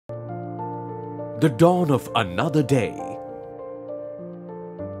the dawn of another day.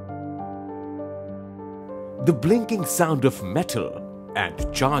 The blinking sound of metal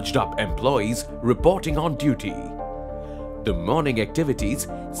and charged up employees reporting on duty. The morning activities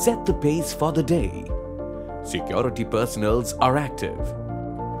set the pace for the day. Security personnel are active.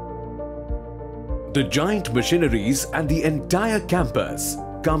 The giant machineries and the entire campus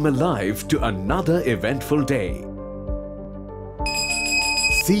come alive to another eventful day.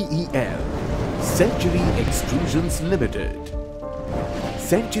 CEL, Century Extrusions Ltd.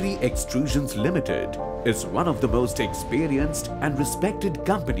 Century Extrusions Ltd. is one of the most experienced and respected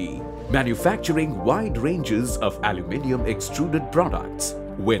company manufacturing wide ranges of aluminium extruded products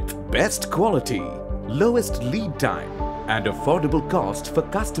with best quality, lowest lead time and affordable cost for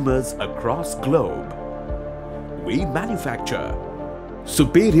customers across globe. We manufacture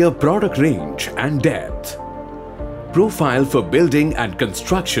superior product range and depth, profile for building and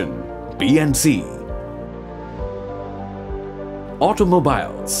construction B&C,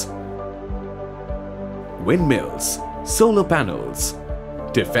 automobiles, windmills, solar panels,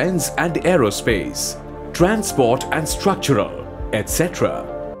 defense and aerospace, transport and structural, etc.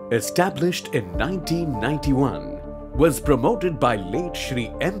 Established in 1991, was promoted by late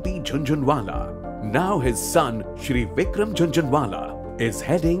Shri M.P. Jhunjhunwala. Now his son Shri Vikram Jhunjhunwala is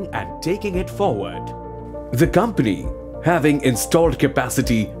heading and taking it forward. The company, having installed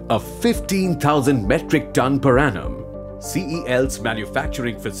capacity of 15,000 metric ton per annum, CEL's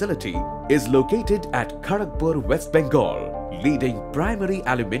manufacturing facility is located at Kharagpur, West Bengal, leading primary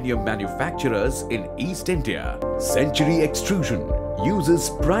aluminium manufacturers in East India. Century Extrusion uses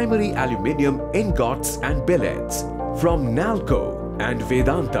primary aluminium ingots and billets from Nalco and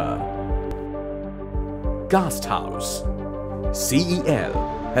Vedanta. Cast house. CEL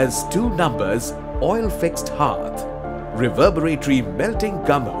has 2 numbers oil-fixed hearth, reverberatory melting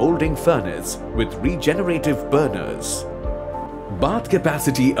cum holding furnace with regenerative burners. Bath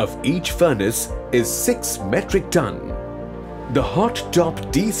capacity of each furnace is 6 metric ton. The hot top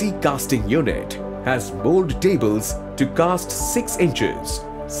DC casting unit has mold tables to cast 6 inches,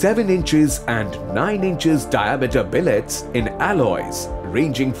 7 inches and 9 inches diameter billets in alloys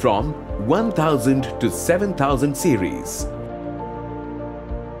ranging from 1000 to 7000 series.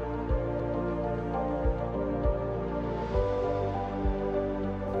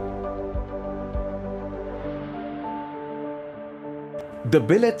 The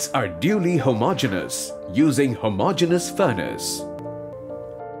billets are duly homogeneous using homogeneous furnace.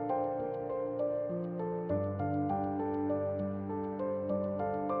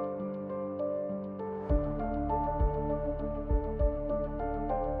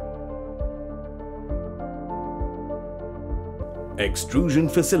 Extrusion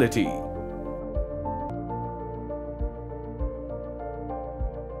facility.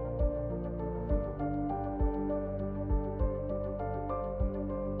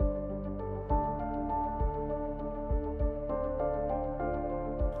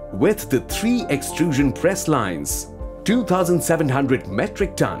 With the 3 extrusion press lines, 2,700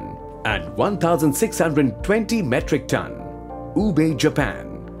 metric ton and 1,620 metric ton, Ube,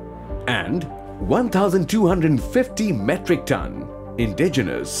 Japan, and 1,250 metric ton,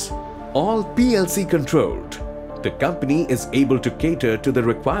 indigenous, all PLC controlled. The company is able to cater to the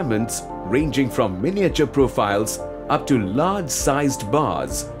requirements ranging from miniature profiles up to large-sized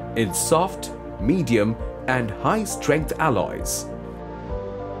bars in soft, medium and high-strength alloys.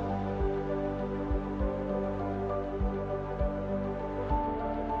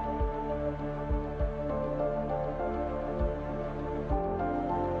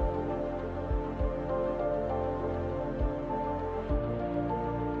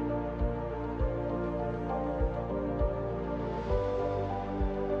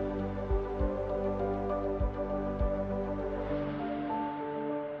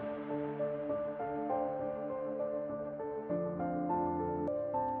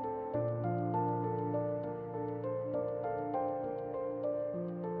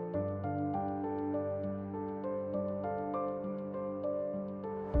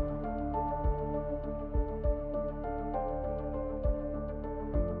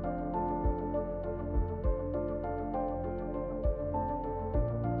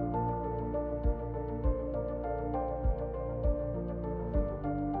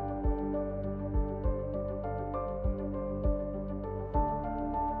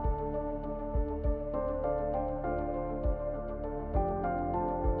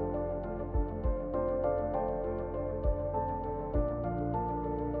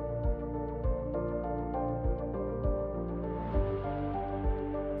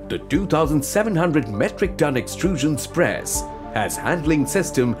 The 2,700 metric ton extrusions press has handling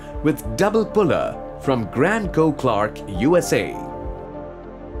system with double puller from Grand Co. Clark, USA.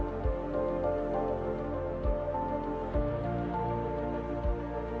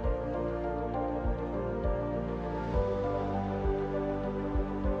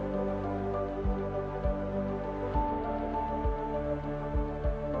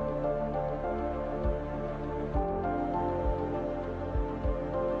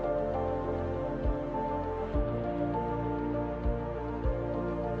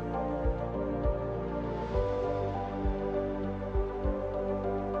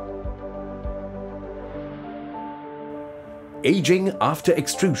 Aging after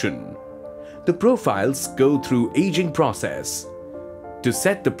extrusion. The profiles go through aging process to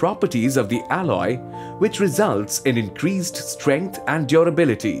set the properties of the alloy, which results in increased strength and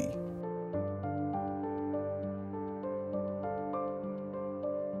durability.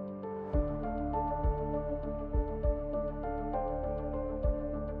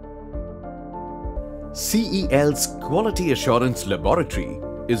 CEL's Quality Assurance Laboratory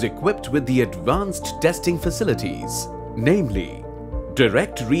is equipped with the advanced testing facilities, namely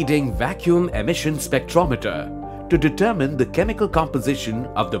direct reading vacuum emission spectrometer to determine the chemical composition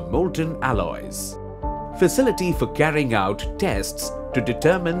of the molten alloys, facility for carrying out tests to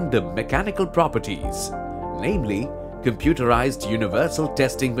determine the mechanical properties, namely computerized universal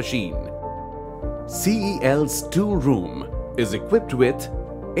testing machine. CEL's tool room is equipped with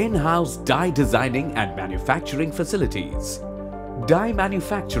in-house die designing and manufacturing facilities, die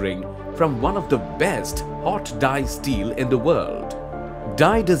manufacturing from one of the best hot die steel in the world.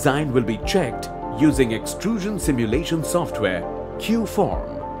 Die design will be checked using extrusion simulation software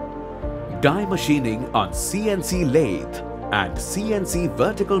Q-Form. Die machining on CNC lathe and CNC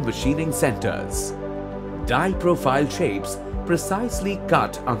vertical machining centers. Die profile shapes precisely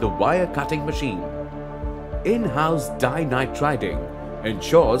cut on the wire cutting machine. In-house die nitriding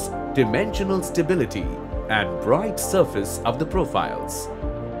ensures dimensional stability and bright surface of the profiles.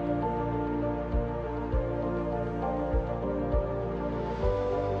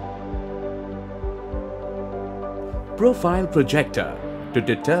 Profile projector to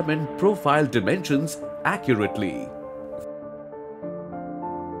determine profile dimensions accurately.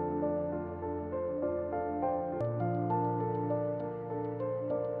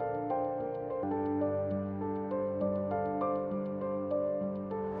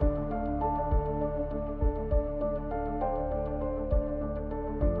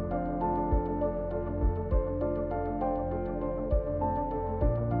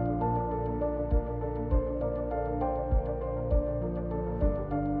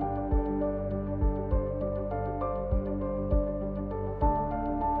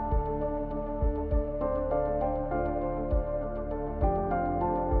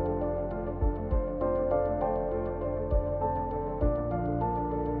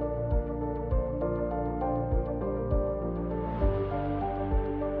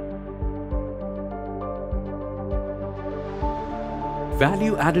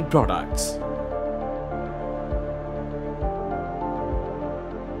 Value-added products.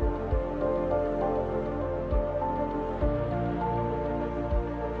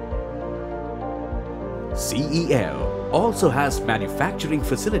 CEL also has manufacturing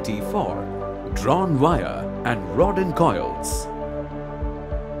facility for drawn wire and rod and coils,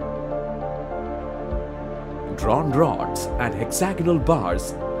 drawn rods and hexagonal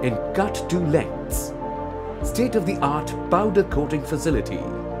bars in cut to lengths. State-of-the-art powder coating facility.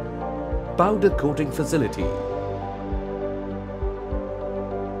 Powder coating facility.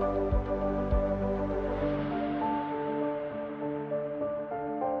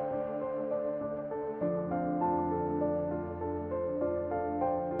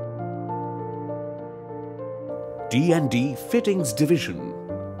 D&D Fittings Division.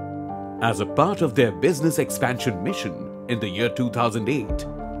 As a part of their business expansion mission in the year 2008,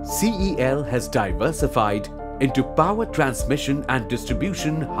 CEL has diversified into power transmission and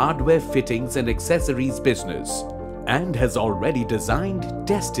distribution hardware fittings and accessories business and has already designed,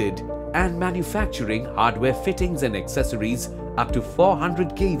 tested and manufacturing hardware fittings and accessories up to 400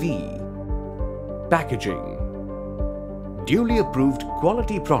 kV. Packaging. Duly approved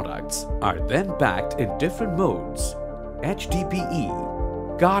quality products are then packed in different modes: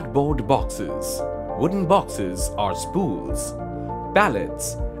 HDPE, cardboard boxes, wooden boxes or spools,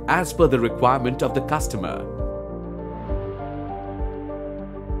 pallets as per the requirement of the customer.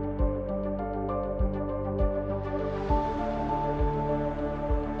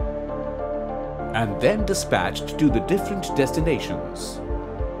 And then dispatched to the different destinations.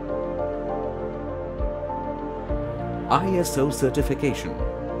 ISO certification.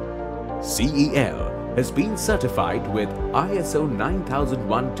 CEL has been certified with ISO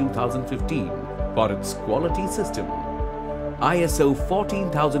 9001-2015 for its quality system, ISO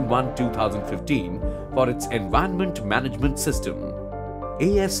 14001-2015 for its environment management system,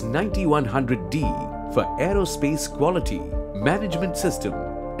 AS 9100D for aerospace quality management system,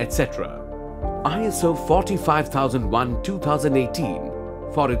 etc. ISO 45001-2018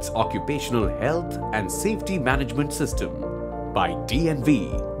 for its occupational health and safety management system by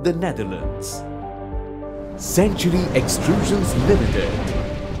DNV, the Netherlands. Century Extrusions Ltd.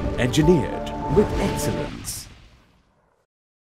 Engineered with excellence.